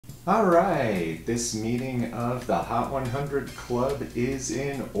Alright, this meeting of the Hot 100 Club is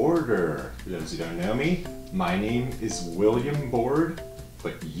in order. For those who don't know me, my name is William Board,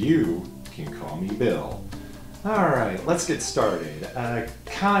 but you can call me Bill. Alright, let's get started.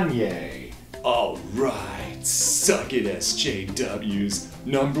 Kanye. Alright, suck it SJWs.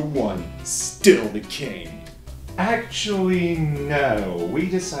 Number one, still the king. Actually, no. We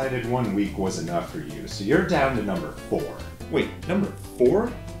decided 1 week was enough for you, so you're down to number 4. Wait, number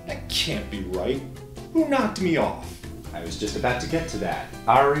 4? That can't be right. Who knocked me off? I was just about to get to that.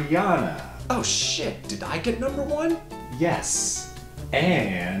 Ariana. Oh shit, did I get number 1? Yes.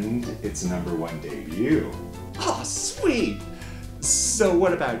 And it's a number 1 debut. Oh, sweet! So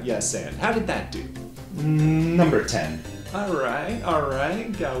what about Yes And? How did that do? Number 10. Alright.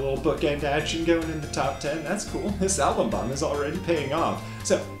 Got a little bookend action going in the top 10. That's cool. This album bomb is already paying off.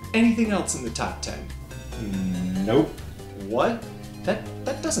 So, anything else in the top 10? Nope. What? That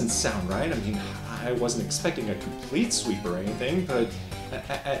doesn't sound right. I mean, I wasn't expecting a complete sweep or anything, but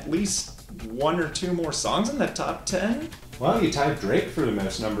at least 1 or 2 more songs in that top 10? Well, you tied Drake for the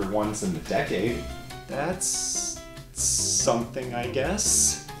most number 1s in the decade. That's something, I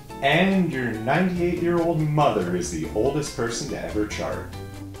guess. And your 98-year-old mother is the oldest person to ever chart.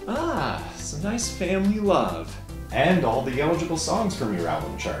 Ah, some nice family love. And all the eligible songs from your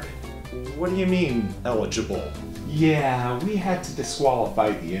album charted. What do you mean, eligible? Yeah, we had to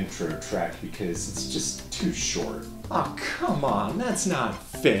disqualify the intro track because it's just too short. Oh, come on, that's not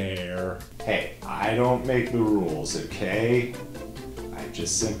fair. Hey, I don't make the rules, okay? I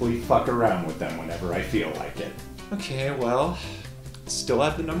just simply fuck around with them whenever I feel like it. Okay, well, still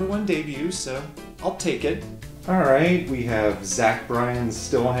have the number 1 debut, so I'll take it. Alright, we have Zach Bryan's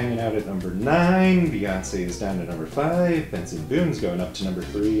still hanging out at number 9, Beyonce is down to number 5, Benson Boone's going up to number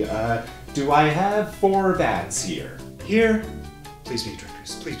 3. Do I have 4 bats here? Here? Please be a drink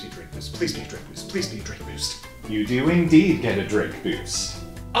boost, please be a drink boost, please be a drink boost, please be a drink boost. You do indeed get a drink boost.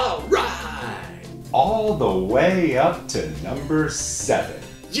 Alright! All the way up to number 7.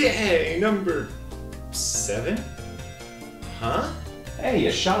 Yay, number 7? Huh? Hey,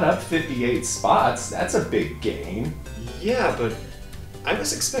 you shot up 58 spots. That's a big gain. Yeah, but I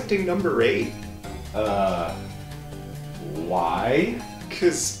was expecting number 8. Why?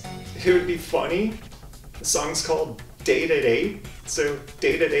 'Cause it would be funny. The song's called Date at 8, so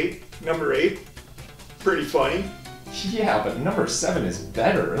Date at 8, number 8. Pretty funny. Yeah, but number 7 is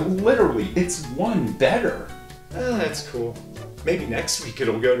better. Literally, it's 1 better. That's cool. Maybe next week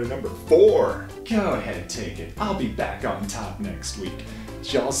it'll go to number 4. Go ahead, take it. I'll be back on top next week.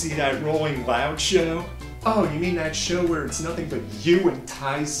 Did y'all see that Rolling Loud show? Oh, you mean that show where it's nothing but you and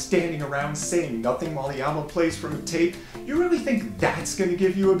Ty standing around saying nothing while the album plays from a tape? You really think that's gonna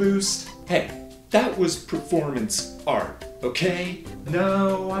give you a boost? Hey, that was performance art, okay?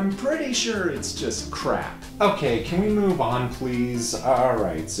 No, I'm pretty sure it's just crap. Okay, can we move on, please?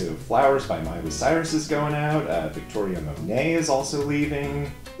 Alright, so Flowers by Miley Cyrus is going out. Victoria Monet is also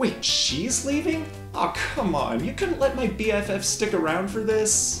leaving. Wait, she's leaving? Oh, come on, you couldn't let my BFF stick around for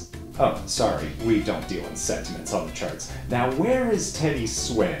this? Oh, sorry, we don't deal in sentiments on the charts. Now, where is Teddy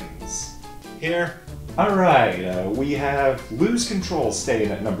Swims? Here. Alright, we have Lose Control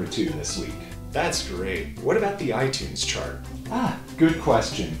staying at number 2 this week. That's great. What about the iTunes chart? Ah, good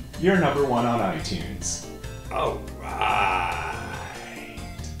question. You're number 1 on iTunes. Alright.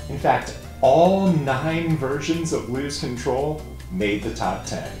 In fact, all 9 versions of Lose Control made the top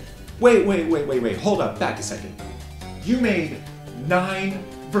 10. Wait, hold up, back a second. You made 9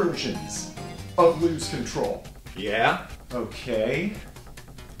 versions of Lose Control. Yeah? Okay.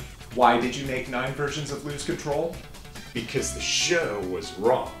 Why did you make 9 versions of Lose Control? Because the show was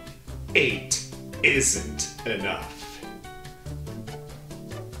wrong. 8 isn't enough.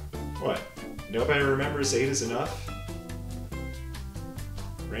 What? Nobody remembers 8 is enough?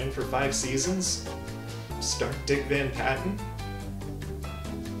 Ran for 5 seasons? Start Dick Van Patten?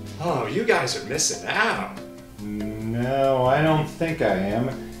 Oh, you guys are missing out. No, I don't think I am.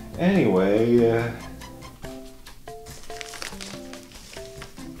 Anyway,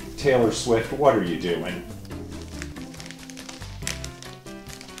 Taylor Swift, what are you doing?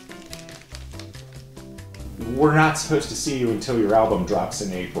 We're not supposed to see you until your album drops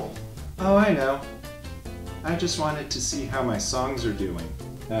in April. Oh, I know. I just wanted to see how my songs are doing.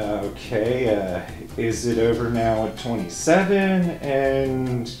 Okay, is it over now at 27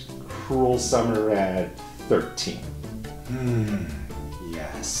 and Cruel Summer at 13?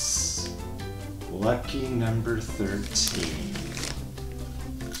 Yes. Lucky number 13.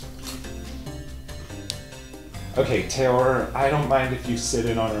 Okay, Taylor, I don't mind if you sit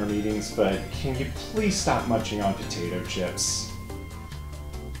in on our meetings, but can you please stop munching on potato chips?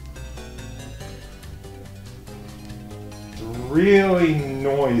 really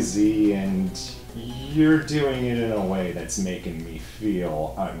noisy and you're doing it in a way that's making me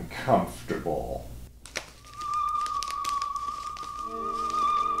feel uncomfortable.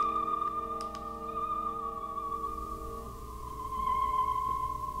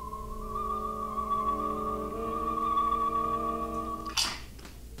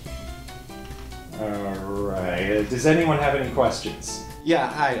 Alright, does anyone have any questions? Yeah,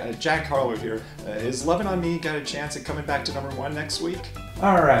 hi, Jack Harlow here. Is Lovin' on Me got a chance at coming back to #1 next week?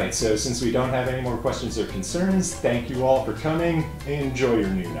 Alright, so since we don't have any more questions or concerns, thank you all for coming. Enjoy your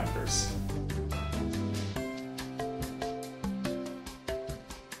new numbers.